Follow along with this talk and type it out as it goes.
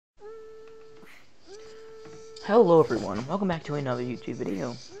Hello everyone, welcome back to another YouTube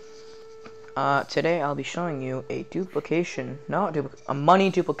video. Today I'll be showing you a a money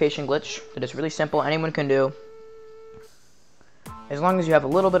duplication glitch that is really simple, anyone can do. As long as you have a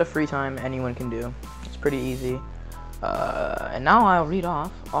little bit of free time, anyone can do. It's pretty easy. And now I'll read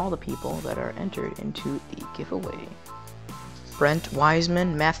off all the people that are entered into the giveaway. Brent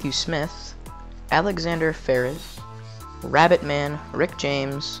Wiseman, Matthew Smith, Alexander Ferris, Rabbitman, Rick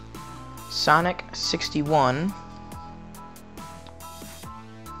James, Sonic61,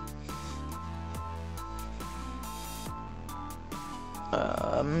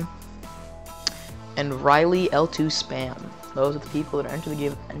 and Riley L2 Spam. Those are the people that are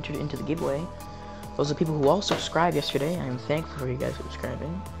entered into the giveaway. Those are the people who all subscribed yesterday. I am thankful for you guys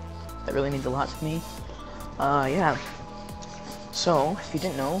subscribing. That really means a lot to me. Yeah. So, if you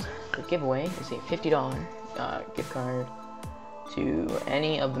didn't know, the giveaway is a $50 gift card to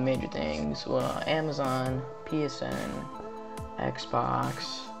any of the major things. Amazon, PSN,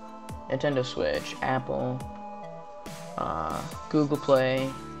 Xbox, Nintendo Switch, Apple, Google Play,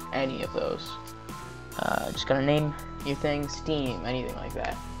 any of those. Just gotta name your thing, Steam, anything like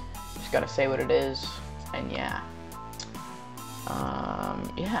that. Just gotta say what it is, and yeah.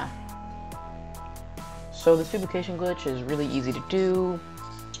 Yeah. So this duplication glitch is really easy to do.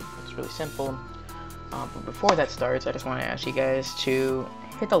 It's really simple. But before that starts, I just want to ask you guys to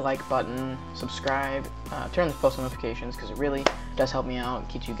hit the like button, subscribe, turn on the post notifications, because it really does help me out,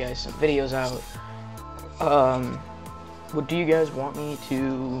 get you guys some videos out. What do you guys want me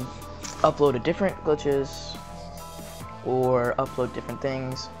to upload? A different glitches, or upload different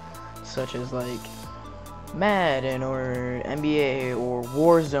things, such as like Madden, or NBA, or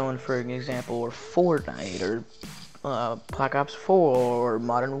Warzone, for example, or Fortnite, or Black Ops 4, or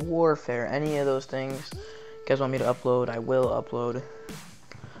Modern Warfare, any of those things you guys want me to upload, I will upload.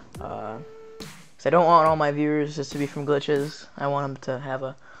 Cause I don't want all my viewers just to be from glitches. I want them to have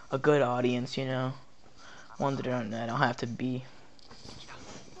a good audience, you know. One that I don't have to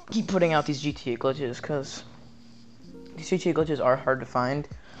keep putting out these GTA glitches, cause these GTA glitches are hard to find,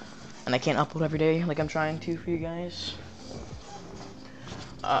 and I can't upload every day like I'm trying to for you guys.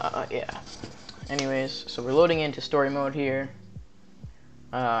 Yeah. Anyways, so we're loading into story mode here.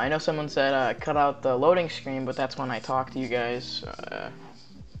 I know someone said cut out the loading screen, but that's when I talk to you guys.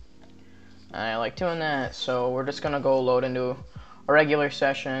 I like doing that, so we're just gonna go load into a regular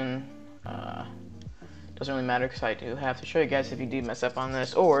session. Doesn't really matter because I do have to show you guys if you do mess up on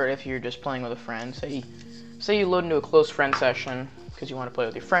this, or if you're just playing with a friend. Say you load into a close friend session because you want to play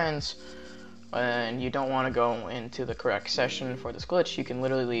with your friends, and you don't want to go into the correct session for this glitch. You can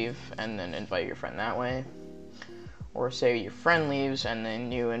literally leave and then invite your friend that way, or say your friend leaves and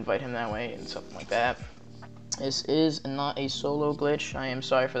then you invite him that way, and something like that. This is not a solo glitch. I am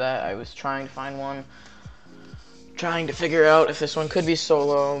sorry for that. I was trying to find one, trying to figure out if this one could be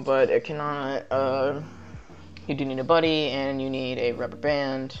solo, but it cannot. You do need a buddy, and you need a rubber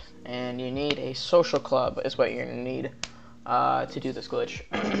band, and you need a social club is what you're gonna need to do this glitch.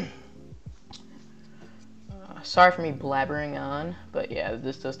 Sorry for me blabbering on, but yeah,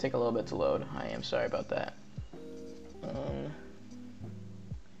 this does take a little bit to load. I am sorry about that.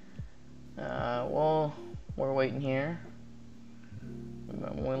 Well, we're waiting here.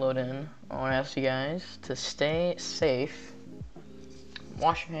 When we load in, I want to ask you guys to stay safe.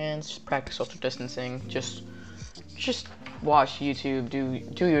 Wash your hands, practice social distancing, just watch YouTube,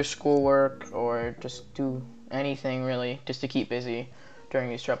 do your schoolwork, or just do anything really, just to keep busy during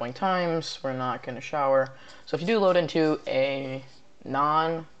these troubling times. We're not going to shower. So if you do load into the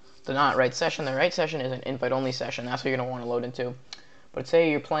not right session, the right session is an invite only session. That's what you're going to want to load into. But say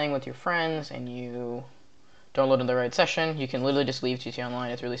you're playing with your friends and you don't load in the right session, you can literally just leave GTA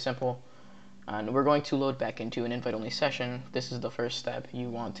Online. It's really simple. And we're going to load back into an invite only session. This is the first step. You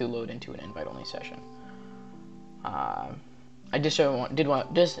want to load into an invite only session. I did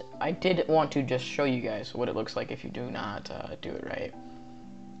want to just show you guys what it looks like if you do not do it right.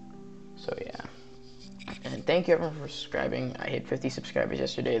 So yeah, and thank you everyone for subscribing. I hit 50 subscribers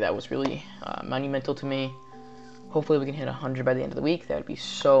yesterday. That was really monumental to me. Hopefully we can hit 100 by the end of the week. That would be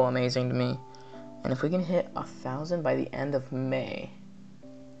so amazing to me. And if we can hit 1,000 by the end of May,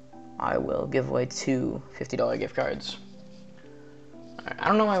 I will give away 2 $50 gift cards. Right, I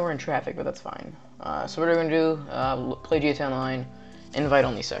don't know why we're in traffic, but that's fine. So what we're going to do, play GTA Online, invite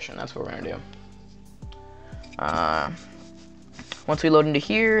only session. That's what we're going to do. Once we load into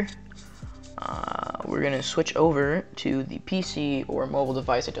here, we're going to switch over to the PC or mobile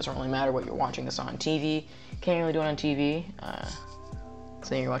device. It doesn't really matter what you're watching this on. TV, can't really do it on TV.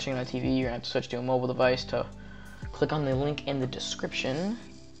 Say you're watching it on TV, you're going to have to switch to a mobile device to click on the link in the description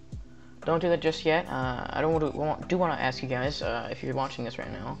don't do that just yet. I do want to ask you guys, if you're watching this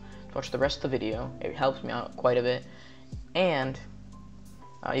right now, to watch the rest of the video. It helps me out quite a bit, and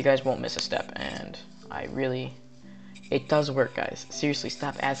you guys won't miss a step. And it does work, guys. Seriously,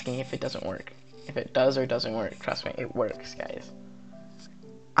 stop asking if it doesn't work. If it does or doesn't work, trust me, it works, guys.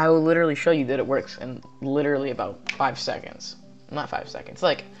 I will literally show you that it works in literally about 5 seconds. Not 5 seconds,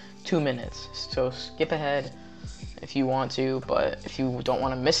 like 2 minutes. So skip ahead if you want to, but if you don't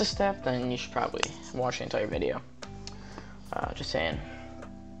want to miss a step, then you should probably watch the entire video. Just saying.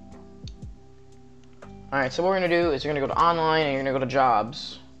 Alright, so what we're going to do is you're going to go to online and you're going to go to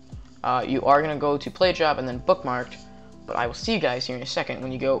jobs. You are going to go to play job and then bookmarked, but I will see you guys here in a second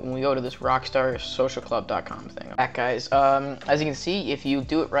when we go to this ROCKSTARSocialClub.com thing. Back, guys. As you can see, if you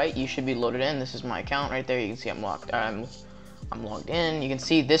do it right, you should be loaded in. This is my account right there. You can see I'm logged in. You can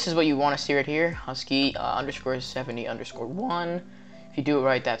see this is what you want to see right here. Husky _70_1. If you do it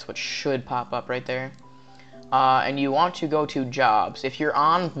right, that's what should pop up right there. And you want to go to jobs. If you're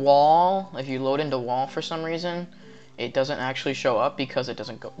on wall, if you load into wall for some reason, it doesn't actually show up because it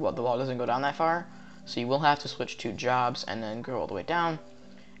doesn't go, well, the wall doesn't go down that far. So you will have to switch to jobs and then go all the way down.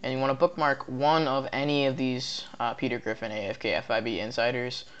 And you want to bookmark one of any of these Peter Griffin, AFK, FIB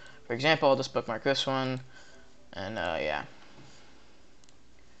insiders. For example, I'll just bookmark this one. And yeah.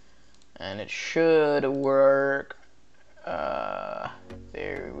 And it should work.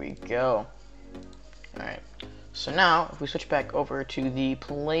 There we go. Alright. So now, if we switch back over to the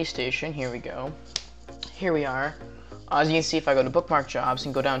PlayStation, here we go. Here we are. As you can see, if I go to bookmark jobs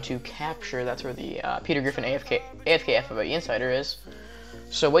and go down to capture, that's where the Peter Griffin AFK FIB Insider is.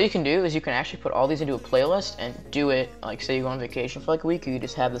 So what you can do is you can actually put all these into a playlist and do it, like say you go on vacation for like a week, you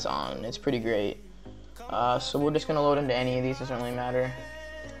just have this on. It's pretty great. So we're just going to load into any of these, doesn't really matter.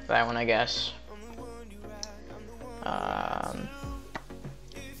 That one, I guess.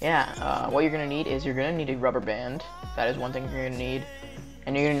 Yeah, what you're going to need is you're going to need a rubber band. That is one thing you're going to need.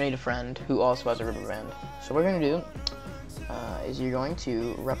 And you're going to need a friend who also has a rubber band. So what we're going to do is you're going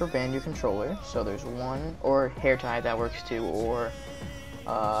to rubber band your controller. So there's one, or hair tie, that works too, or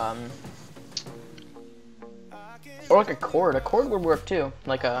like a cord. A cord would work too.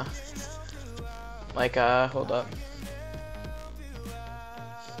 Like a, hold up.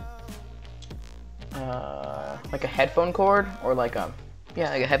 Like a headphone cord, or like a, yeah,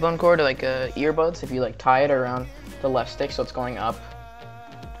 like a headphone cord, or like earbuds. If you like tie it around the left stick so it's going up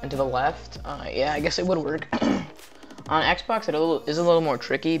and to the left, yeah, I guess it would work. On Xbox, it is a little more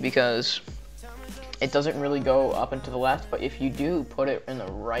tricky because it doesn't really go up and to the left, but if you do put it in the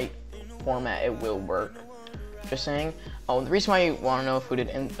right format, it will work. Just saying. Oh, the reason why you want to know if we did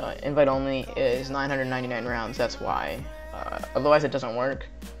invite only is 999 rounds. That's why. Otherwise, it doesn't work.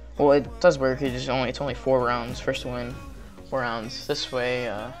 Well, it does work. It's only 4 rounds. First to win 4 rounds. This way.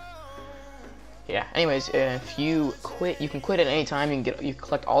 Yeah. Anyways, if you quit, you can quit at any time. You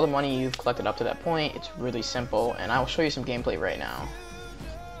collect all the money you've collected up to that point. It's really simple, and I will show you some gameplay right now.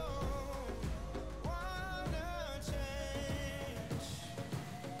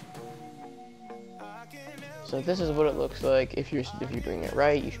 So this is what it looks like. If you're doing it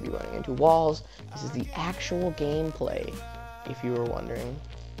right, you should be running into walls. This is the actual gameplay, if you were wondering.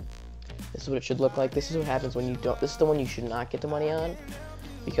 This is what it should look like. This is what happens when you don't. This is the one you should not get the money on,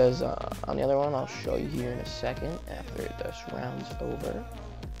 because on the other one, I'll show you here in a second after this round's over.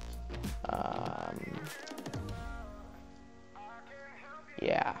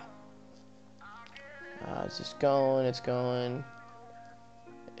 Yeah. It's just going. It's going.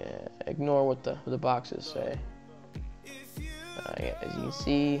 Ignore what the boxes say. Yeah, as you can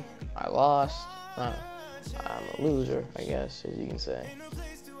see, I lost. I'm a loser, I guess, as you can say.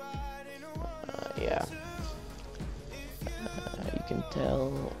 Yeah. You can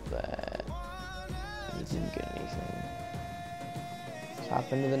tell that you didn't get anything. Let's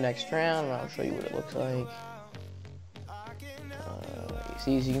hop into the next round, and I'll show you what it looks like. As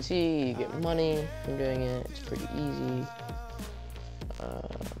you can see, you get money from doing it. It's pretty easy.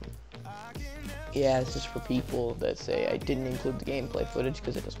 Yeah, this is for people that say I didn't include the gameplay footage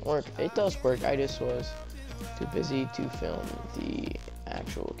because it doesn't work. It does work. I just was too busy to film the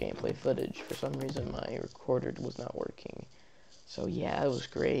actual gameplay footage. For some reason, my recorder was not working. So yeah, it was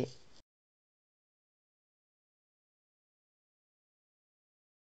great.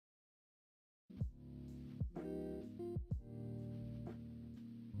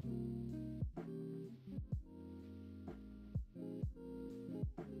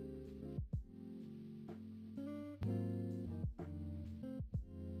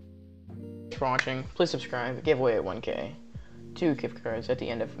 Thanks for watching. Please subscribe. Giveaway at 1K. 2 gift cards at the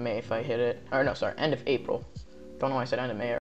end of May if I hit it. Or no, sorry, end of April. Don't know why I said end of May.